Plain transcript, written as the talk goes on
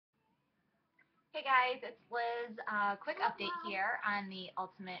Hey guys, it's Liz. Quick update here on the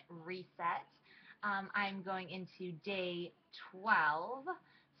Ultimate Reset. I'm going into day 12,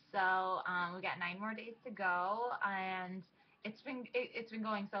 so we got 9 more days to go, and it's been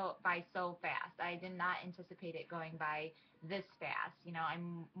going so fast. I did not anticipate it going by this fast. You know,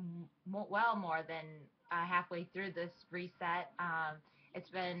 I'm well more than halfway through this reset. It's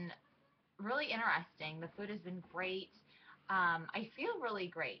been really interesting. The food has been great. I feel really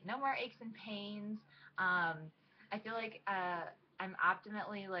great. No more aches and pains. I feel like I'm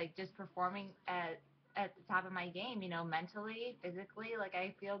optimally like just performing at the top of my game. You know, mentally, physically, like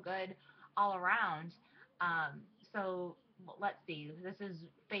I feel good all around. Um, so let's see. This is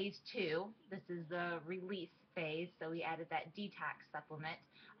phase two. This is the release phase. So we added that detox supplement.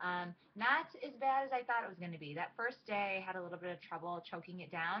 Not as bad as I thought it was going to be. That first day, I had a little bit of trouble choking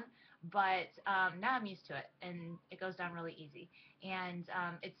it down, but now I'm used to it, and it goes down really easy. And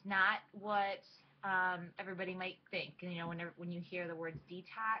it's not what everybody might think. You know, when you hear the words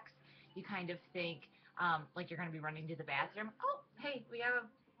detox, you kind of think like you're going to be running to the bathroom. Oh, hey, we have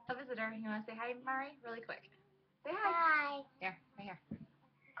a visitor. You want to say hi, Mari, really quick? Say hi. Hi. Here, right here.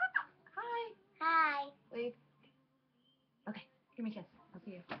 Hi. Hi. Wave. Okay, give me a kiss. I'll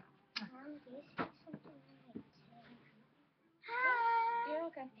see you. Mom, do you say something like hi? You're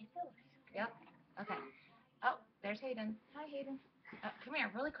okay. Yep. Okay. Oh, there's Hayden. Hi, Hayden. Come here,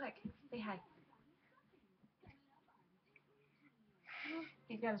 really quick. Say hi.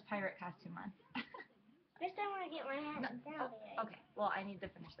 He's got his pirate costume on. First, I want to get my No, hat down there. okay. Well, I need to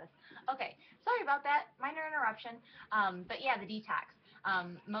finish this. Okay. Sorry about that. Minor interruption. But yeah, the detox.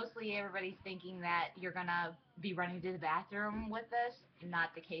 Mostly everybody's thinking that you're gonna be running to the bathroom with this.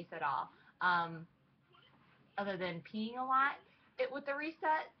 Not the case at all. Other than peeing a lot, with the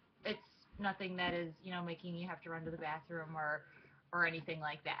reset, it's nothing that is making you have to run to the bathroom or anything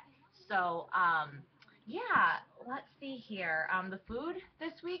like that. So yeah, let's see here. The food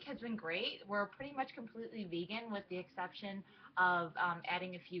this week has been great. We're pretty much completely vegan with the exception of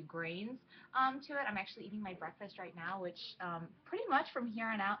adding a few grains to it. I'm actually eating my breakfast right now, which pretty much from here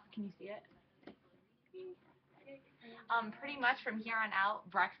on out, can you see it? Pretty much from here on out,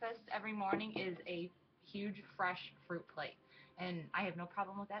 breakfast every morning is a huge fresh fruit plate. And I have no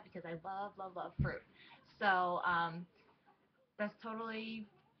problem with that because I love, love, love fruit. So that's totally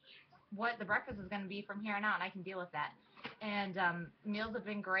what the breakfast is going to be from here on out, and I can deal with that. And meals have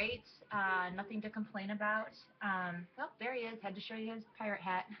been great. Nothing to complain about. Oh, there he is. Had to show you his pirate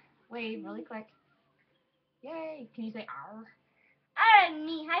hat. Wave really quick. Yay! Can you say "R"?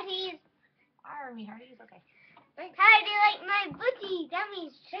 Me hearties. R, me hearties. Okay. Thanks. How do you like my booty? That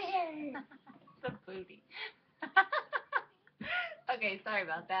means treasure. The booty. Okay, sorry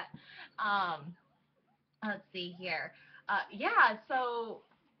about that. Um, let's see here. Yeah, so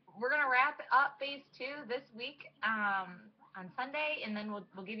we're gonna wrap up phase two this week on Sunday, and then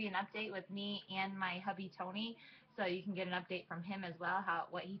we'll give you an update with me and my hubby Tony, so you can get an update from him as well,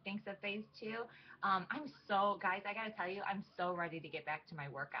 what he thinks of phase two. I'm so guys, I gotta tell you, I'm so ready to get back to my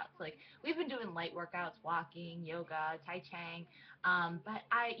workouts. Like we've been doing light workouts, walking, yoga, tai chi, but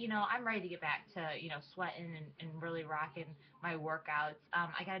I'm ready to get back to sweating and really rocking my workouts.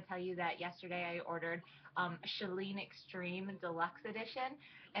 I gotta tell you that yesterday I ordered Chalene Extreme Deluxe Edition,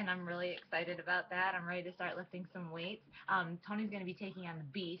 and I'm really excited about that. I'm ready to start lifting some weights. Tony's going to be taking on the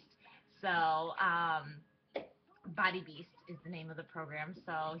Beast, so Body Beast is the name of the program,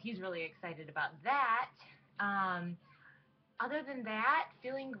 so he's really excited about that. Um, Other than that,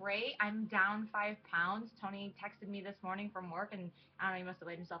 feeling great. I'm down 5 pounds. Tony texted me this morning from work, and I don't know, he must have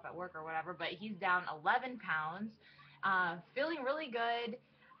laid himself at work or whatever, but he's down 11 pounds. Feeling really good.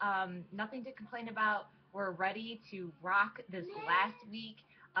 Nothing to complain about. We're ready to rock this last week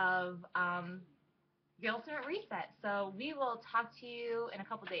of the Ultimate Reset. So we will talk to you in a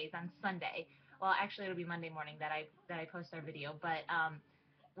couple days on Sunday. Well, actually, it'll be Monday morning that I post our video, but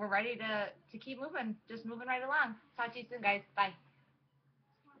we're ready to keep moving, just moving right along. Talk to you soon, guys. Bye.